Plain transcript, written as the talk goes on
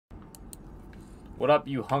What up,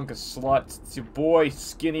 you hunk of sluts? It's your boy,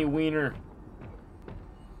 Skinny Wiener.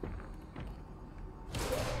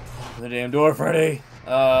 Open the damn door, Freddy.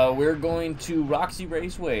 We're going to Roxy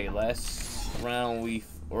Raceway. Last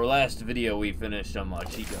video we finished on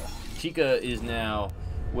Chica. Chica is now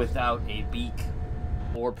without a beak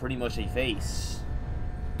or pretty much a face.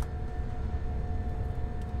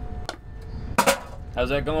 How's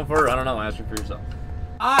that going for her? I don't know. Ask her for yourself.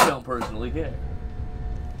 I don't personally care.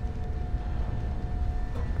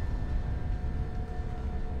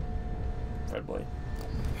 Fred boy.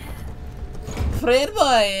 Fred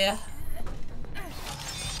boy!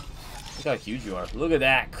 Look how huge you are. Look at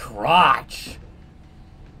that crotch!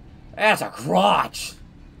 That's a crotch!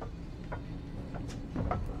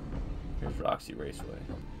 Here's Roxy Raceway.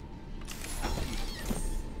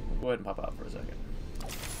 Go ahead and pop out for a second.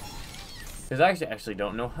 Because I actually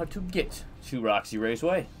don't know how to get to Roxy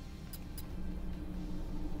Raceway.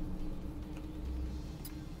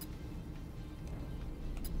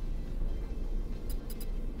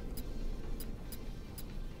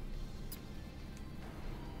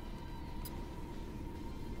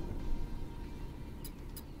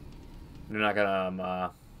 They're not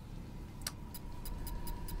gonna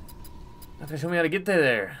show me how to get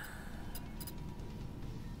there.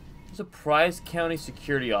 There's a Price County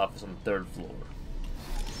security office on the 3rd floor.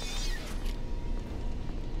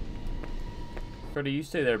 Freddy, you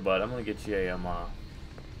stay there, bud. I'm gonna get you a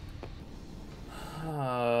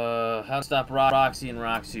how to stop Roxy and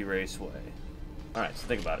Roxy Raceway. Alright, so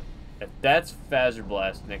think about it. If that's Phaser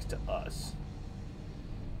Blast next to us,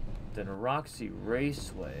 then Roxy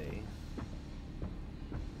Raceway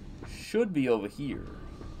should be over here.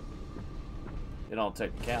 In all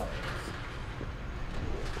technicalities.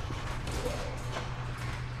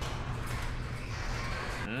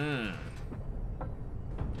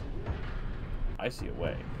 I see a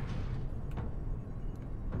way.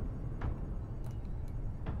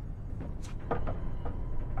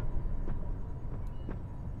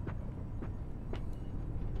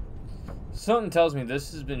 Something tells me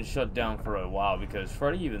this has been shut down for a while because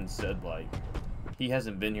Freddy even said, like, he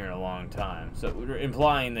hasn't been here in a long time. So,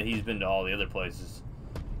 implying that he's been to all the other places.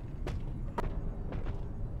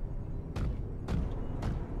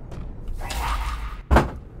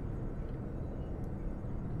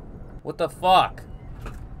 What the fuck?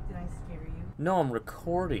 Did I scare you? No, I'm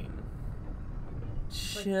recording.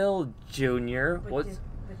 Chill, Junior. But did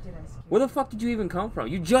I scare you? Where the fuck did you even come from?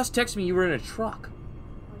 You just texted me you were in a truck.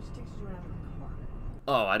 I just texted you when I was in the car.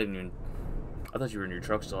 Oh, I didn't even... I thought you were in your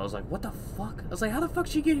truck still. I was like, what the fuck? I was like, how the fuck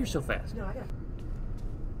did you get here so fast? No, I got...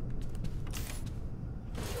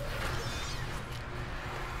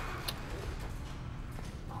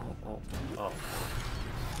 Oh.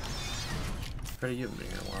 Freddy, you haven't been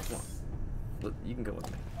here in a while. Come on. Look, you can go with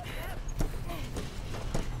me.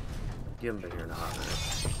 You haven't been here in a hot minute.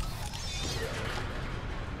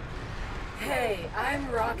 Hey, I'm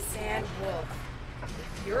Roxanne Wolf.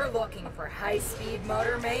 If you're looking for high-speed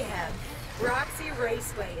motor mayhem, Roxy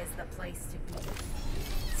Raceway is the place to be.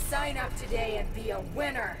 Sign up today and be a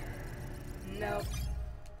winner. Nope.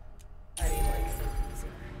 Nobody likes a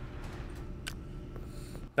loser.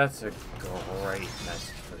 That's a great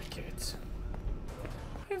message for the kids.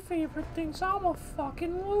 My favorite thing's I'm a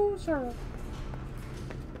fucking loser.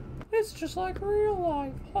 It's just like real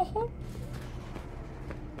life. Haha.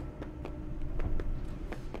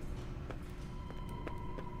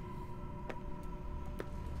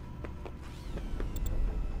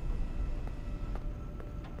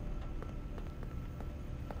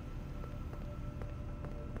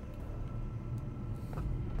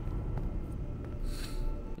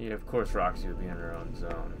 Yeah, of course Roxy would be in her own zone.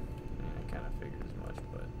 I mean, I kind of figured as much,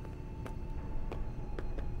 but...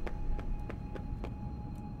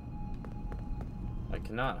 I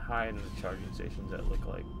cannot hide in the charging stations that look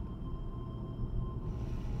like...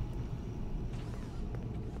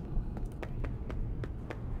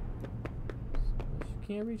 You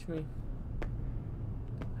can't reach me.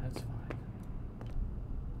 That's fine.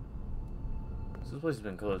 So this place has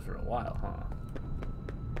been closed for a while, huh?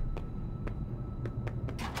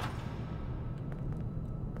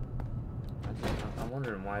 I'm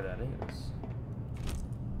wondering why that is.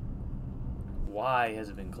 Why has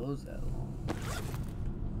it been closed that long?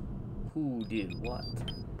 Who did what?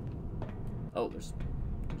 Oh, there's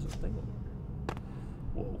a thing over there.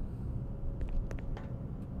 Whoa.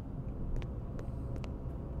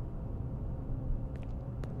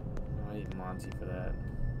 I need Monty for that.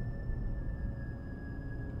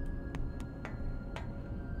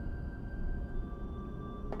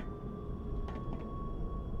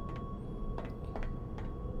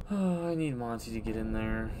 Oh, I need Monty to get in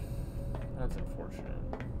there. That's unfortunate.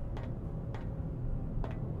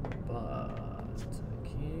 But I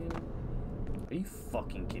can't. Are you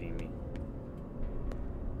fucking kidding me?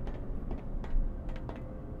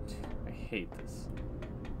 I hate this.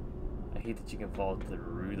 I hate that you can fall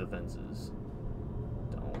through the fences.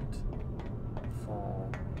 Don't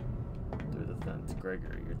fall through the fence,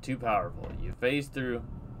 Gregory. You're too powerful. You phase through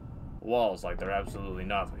walls like they're absolutely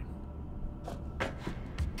nothing.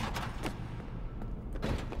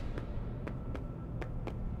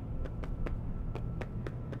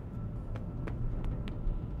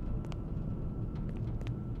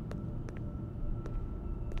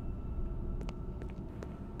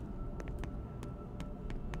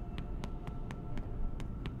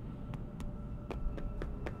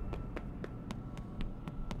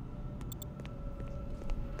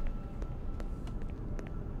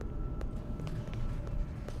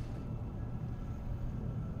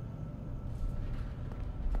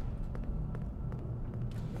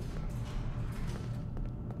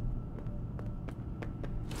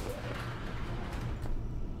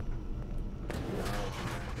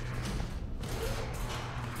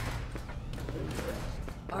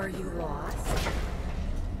 Are you lost?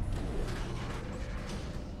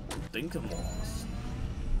 I think I'm lost.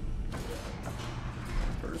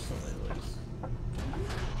 Personally, at least.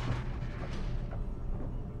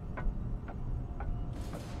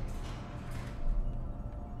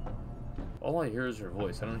 All I hear is her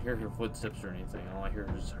voice. I don't hear her footsteps or anything. All I hear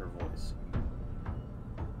is her voice.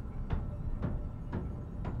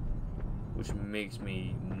 Which makes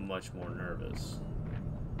me much more nervous.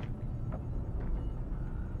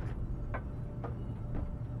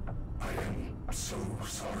 So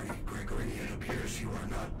sorry, Gregory. It appears you are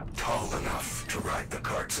not tall enough to ride the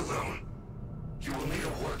carts alone. You will need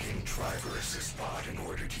a working driver assist pod in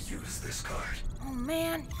order to use this cart. Oh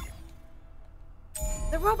man.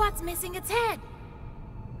 The robot's missing its head.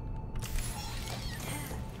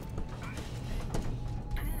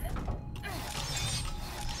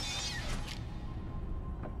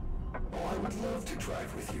 Oh, I would love to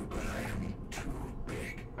drive with you, but I am too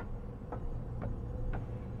big.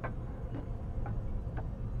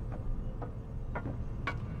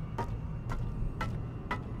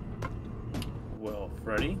 Well,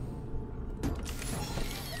 Freddy,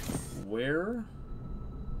 where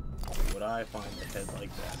would I find a head like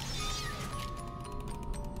that?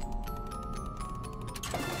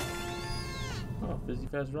 Oh, Fizzy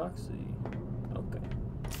Fast Roxy. Okay.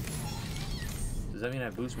 Does that mean I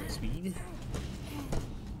boost my speed?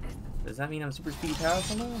 Does that mean I'm super speedy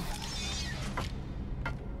powerful now?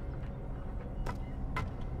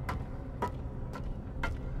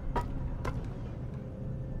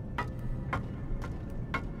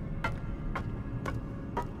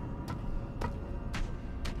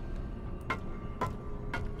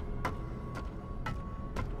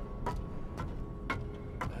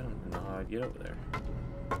 Get over there.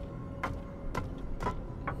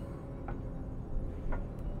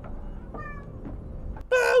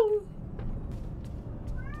 Bow!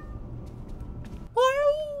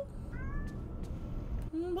 Bow!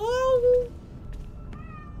 Bow!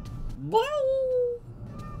 Bow!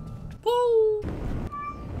 Bow!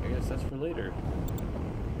 I guess that's for later.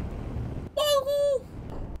 Bow!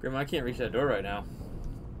 Grandma, I can't reach that door right now.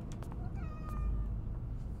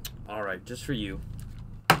 Alright, just for you.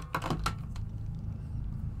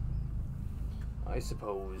 I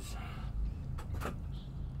suppose.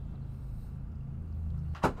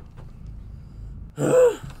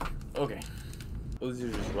 Okay. Well, these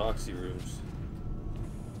are just Roxy rooms.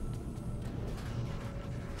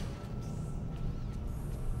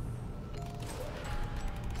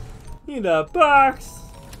 Need a box!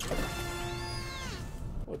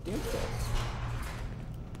 What the box?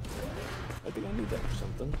 I think I need that for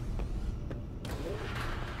something.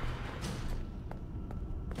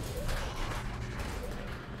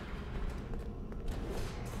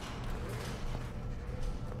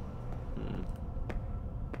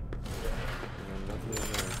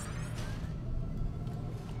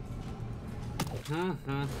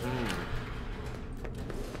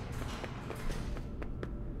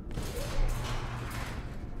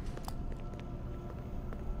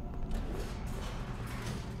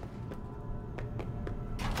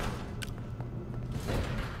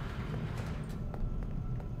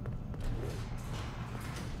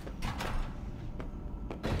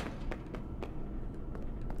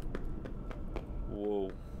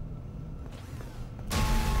 Whoa.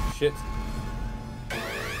 Shit.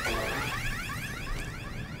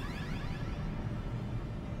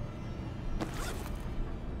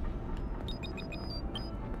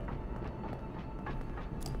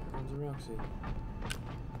 Roxy.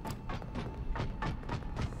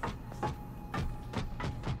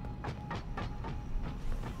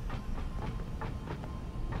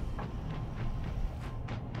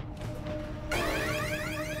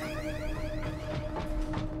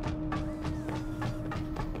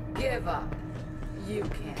 Give up. You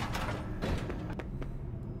can.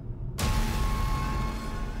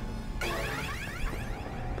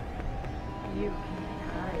 You can't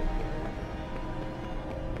hide forever.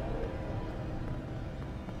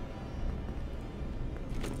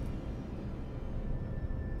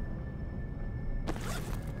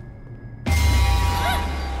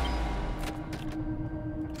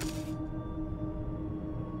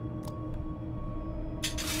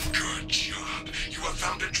 Good job. You have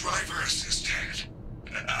found a driver assist head.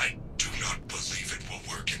 I do not believe it will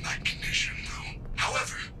work in that condition, though.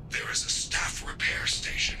 However, there is a staff repair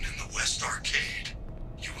station in the West Arcade.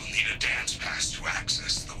 You will need a dance pass to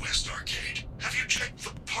access the West Arcade. Have you checked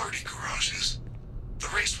the party garages? The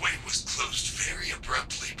raceway was closed very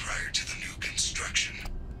abruptly prior to the new construction.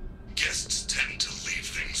 Guests tend to leave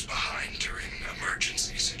things behind during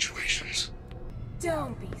emergency situations.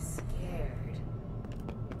 Don't be scared.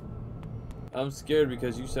 I'm scared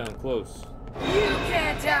because you sound close. You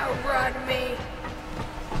can't outrun me.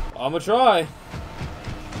 I'ma try.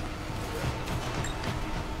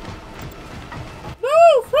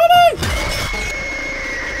 No, Freddy!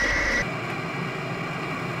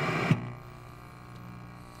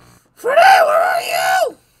 Freddy, where are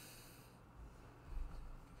you?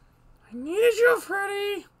 I needed you,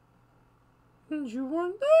 Freddy. And you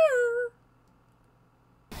weren't there.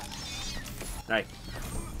 Hey.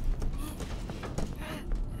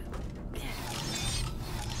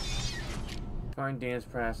 Find dance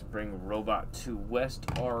pass to bring robot to West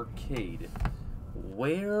Arcade.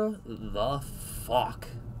 Where the fuck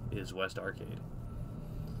is West Arcade?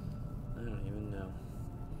 I don't even know.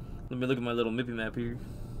 Let me look at my little Mippy map here.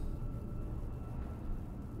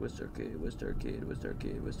 West Arcade, West Arcade, West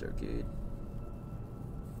Arcade, West Arcade.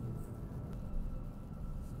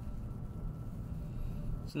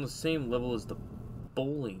 It's on the same level as the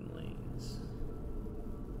bowling lanes.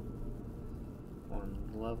 On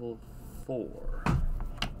level 4.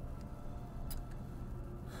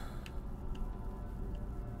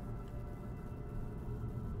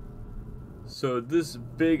 So this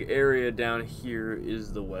big area down here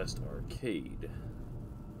is the West Arcade.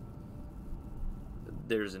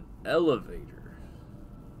 There's an elevator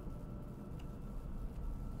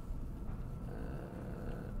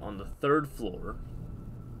on the 3rd floor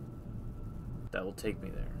that will take me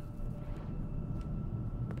there.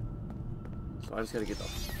 So I just gotta get the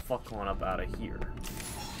fuck on up out of here.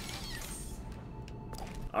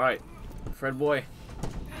 Alright, Fred boy.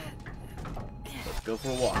 Let's go for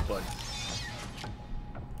a walk, bud.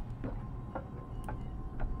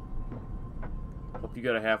 Hope you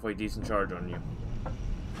got a halfway decent charge on you.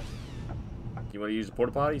 You want to use the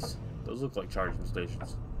porta potties? Those look like charging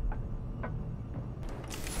stations.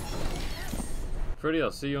 Freddy,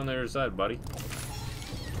 I'll see you on the other side, buddy.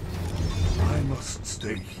 I must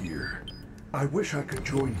stay here. I wish I could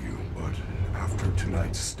join you, but after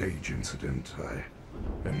tonight's stage incident, I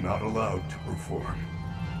am not allowed to perform.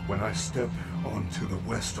 When I step onto the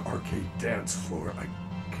West Arcade dance floor, I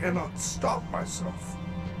cannot stop myself.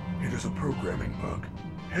 It is a programming bug.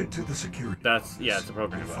 Head to the security office. Yeah, it's a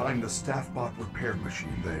programming and bug. find the staff bot repair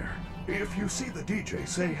machine there. If you see the DJ,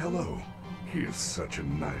 say hello. He is such a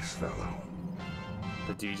nice fellow.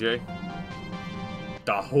 The DJ?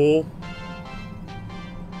 The who?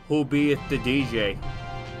 Who be it the DJ?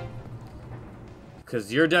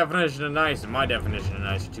 Because your definition of nice and my definition of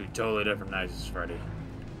nice are two totally different nices, Freddy.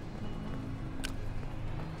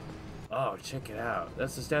 Oh, check it out.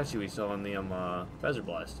 That's the statue we saw in the Feather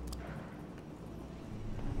Blast.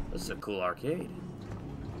 This is a cool arcade.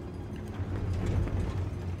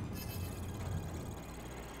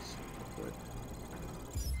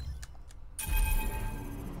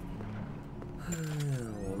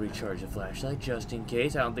 We'll recharge the flashlight just in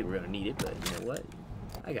case. I don't think we're gonna need it, but you know what?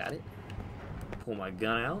 I got it. Pull my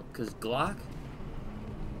gun out, cause Glock.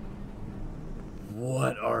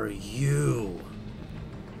 What are you?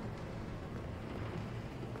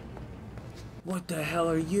 What the hell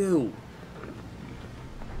are you?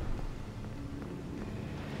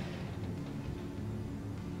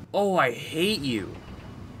 Oh, I hate you.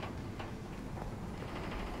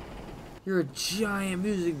 You're a giant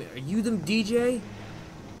music man. Are you the DJ?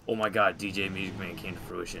 Oh my god, DJ Music Man came to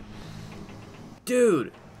fruition.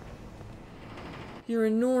 Dude! You're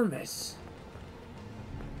enormous.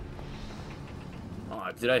 Oh,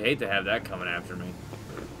 did I hate to have that coming after me.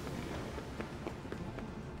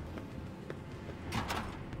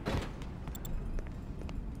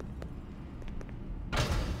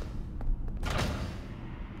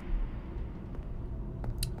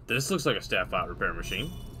 This looks like a staff bot repair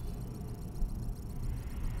machine.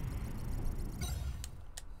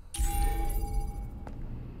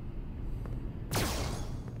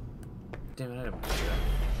 damn it, I didn't.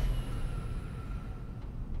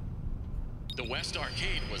 The West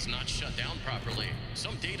Arcade was not shut down properly.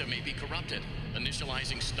 Some data may be corrupted.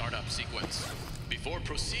 Initializing startup sequence. Before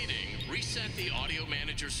proceeding, reset the audio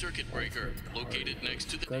manager circuit breaker located next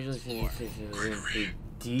to the dance floor.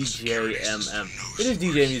 DJMM. It is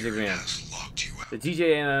DJ Music Man. The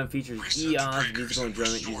DJMM features eons musical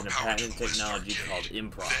enjoyment using a patented technology called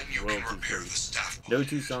improv, royalty-free. No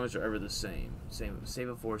two songs are ever the same. Save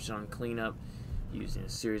a 4-song cleanup. Using a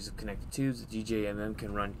series of connected tubes, the DJMM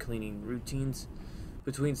can run cleaning routines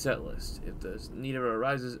between set lists. If the need ever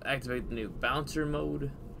arises, activate the new bouncer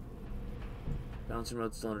mode. Bouncer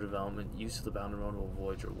mode still under development. Use of the bouncer mode will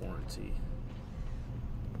void your warranty.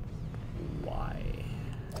 Why?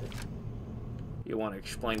 You want to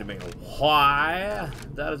explain to me why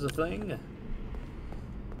that is a thing?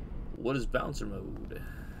 What is bouncer mode?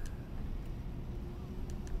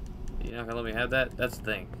 You're not gonna let me have that? That's the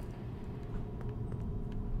thing.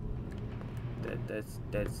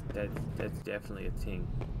 That's definitely a thing.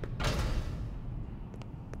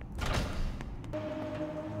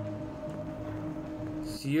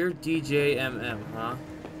 So you're DJMM, huh?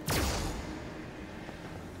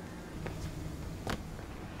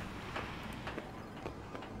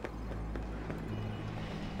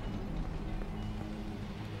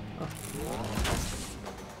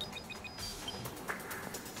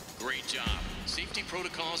 Great job. Safety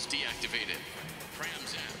protocols deactivated.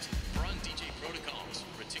 Prams at. Run DJ protocols.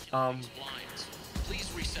 Reticulate blinds.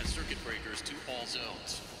 Please reset circuit breakers to all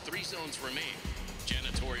zones. 3 zones remain.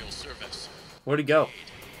 Janitorial service. Where'd he go?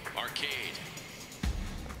 Arcade.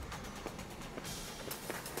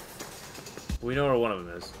 We know where one of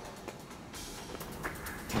them is.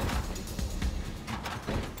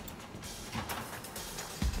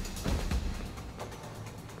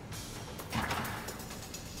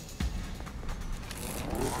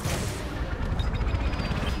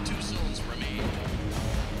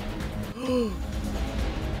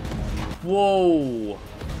 Whoa.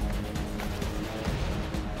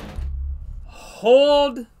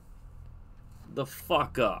 Hold the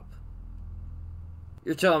fuck up.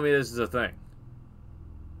 You're telling me this is a thing.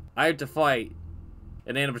 I have to fight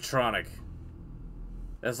an animatronic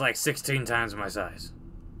that's like 16 times my size.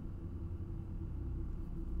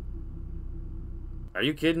 Are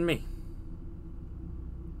you kidding me?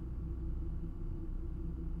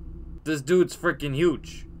 This dude's freaking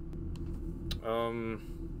huge.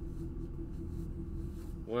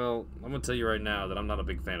 Well, I'm gonna tell you right now that I'm not a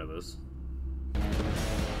big fan of this.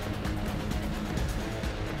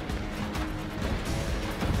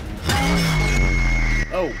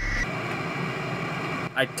 Oh!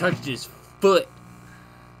 I touched his foot!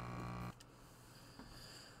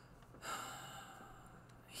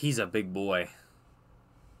 He's a big boy.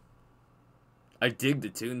 I dig the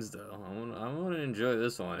tunes though. I wanna enjoy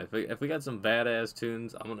this one. If we got some badass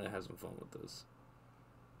tunes, I'm gonna have some fun with this.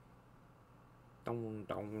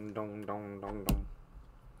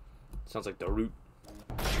 Sounds like the root.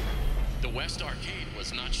 The West Arcade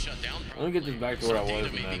was not shut down properly. Let me get this back to where I was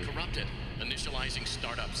and may be then corrupted. Initializing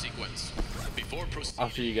startup sequence. Before proceeding, I'll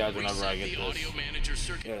show you guys whenever I get the this. audio manager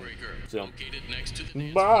circuit breaker So. located next to the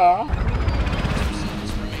dance Bye. floor. 2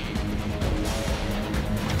 zones remain.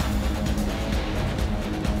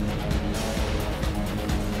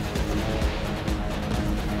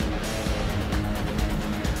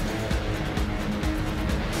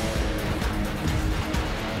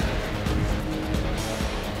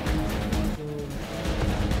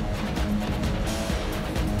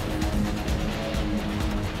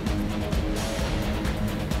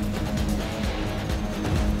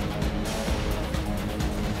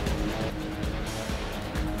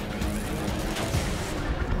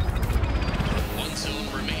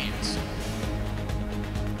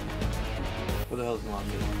 Where the hell is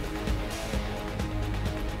Monty?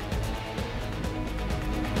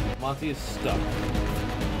 Monty is stuck.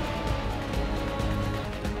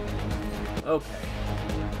 Okay.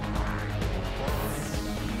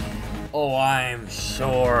 Oh, I'm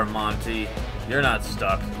sure, Monty. You're not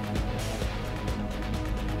stuck.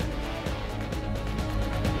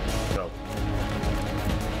 Go.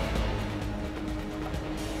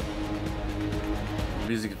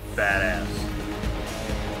 Music is badass.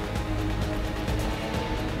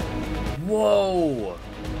 Whoa!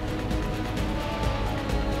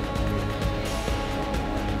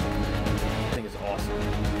 This thing is awesome.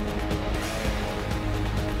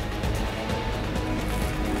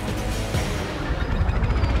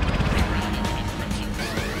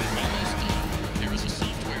 There is a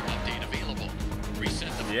software update available.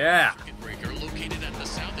 Reset the Yeah. circuit breaker located at the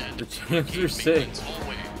south end. The champs are sick.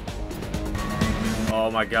 Hallway. Oh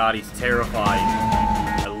my god, he's terrifying.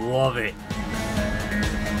 I love it.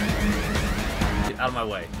 Get out of my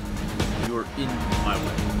way. You are in my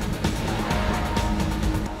way.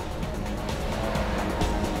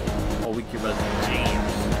 Oh, we give us James.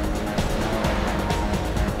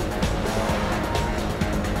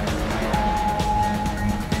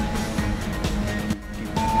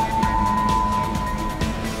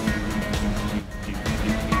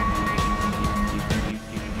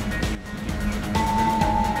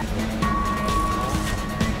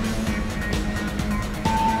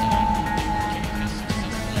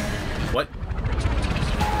 What?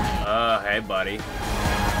 Hey, buddy.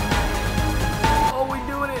 Oh, we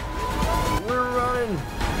doing it! We're running!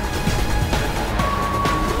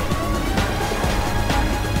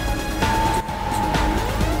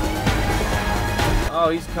 Oh,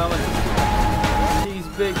 he's coming. He's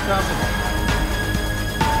big coming.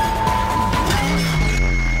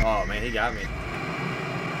 Oh, man, he got me.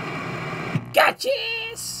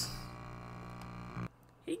 Gotchas!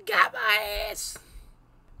 He got my ass!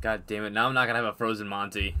 God damn it, now I'm not gonna have a frozen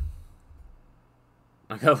Monty.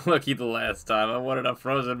 I got lucky the last time. I wanted a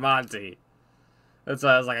frozen Monty. That's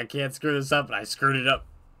why I was like, I can't screw this up, and I screwed it up.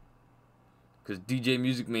 Because DJ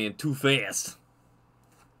Music Man too fast.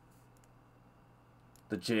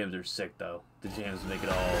 The jams are sick, though. The jams make it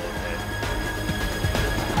all okay.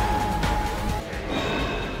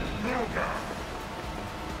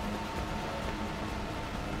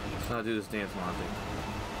 Let's not do this dance, Monty.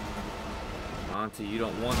 Monty, you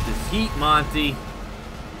don't want this heat, Monty.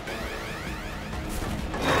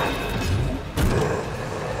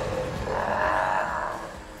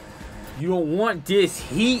 You don't want this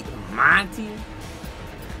heat, Monty.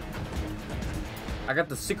 I got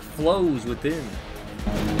the sick flows within.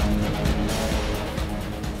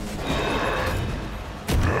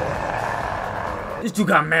 This dude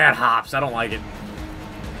got mad hops. I don't like it.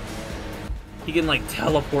 He can like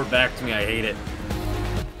teleport back to me. I hate it.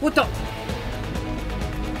 What the?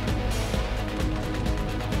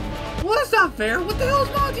 Well, that's not fair. What the hell is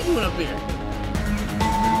Monty doing up here?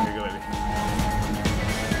 Here you go, baby.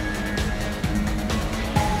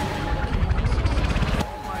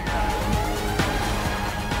 Oh my god.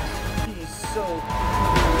 He's so cool.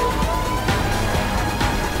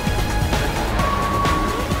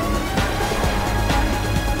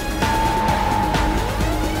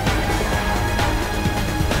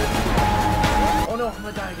 Oh no, I'm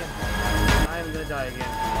gonna die again. I am gonna die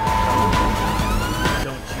again.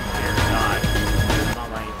 Don't you dare die.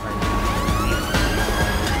 Mama ain't ready.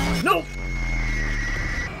 No!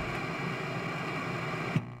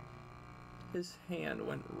 His hand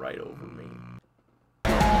went right over me.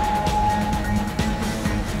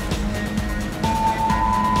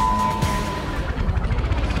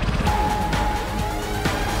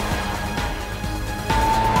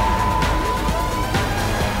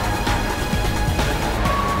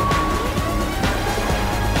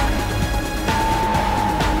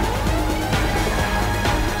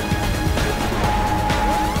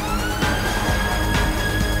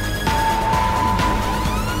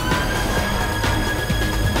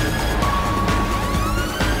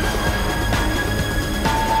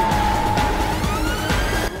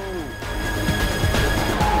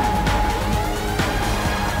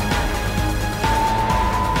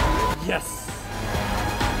 Yes!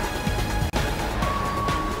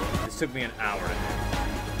 This took me an hour to do.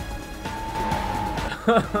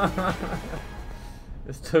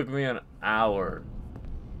 This took me an hour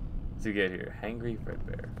to get here. Hangry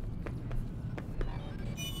Fredbear.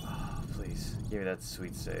 Oh, please, give me that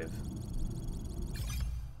sweet save.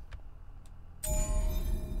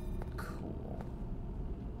 Cool.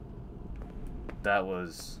 That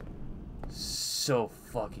was so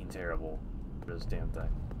fucking terrible for this damn thing.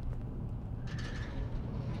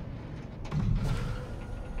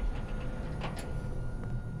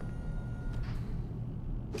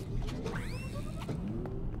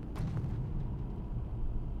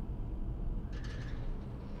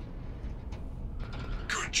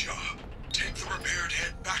 Good job. Take the repaired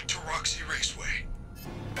head back to Roxy Raceway.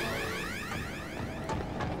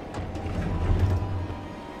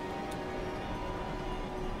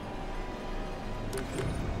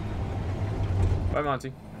 Bye, Monty.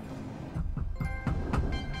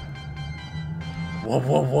 Whoop,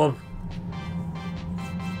 whoop, whoop.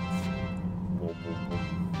 Whoop, whoop, whoop.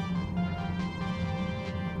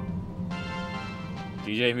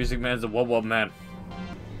 DJ Music Man's the whoop, whoop man.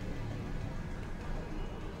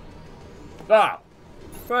 Ah!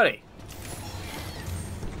 Freddy!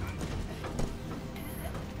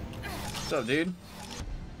 What's up, dude?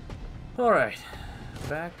 Alright.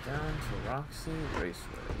 Back down to Roxy Raceway.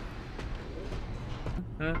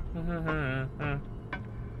 Oh.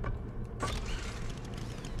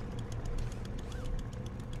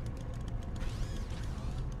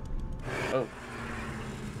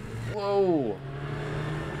 Whoa.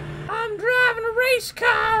 I'm driving a race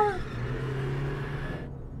car.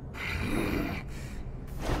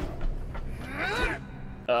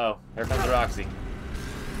 Uh-oh. Here comes Roxy.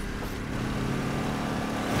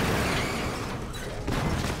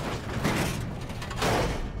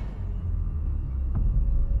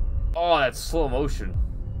 Oh, that's slow motion.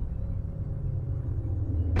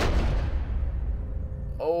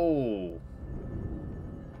 Oh.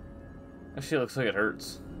 That shit looks like it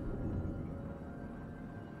hurts.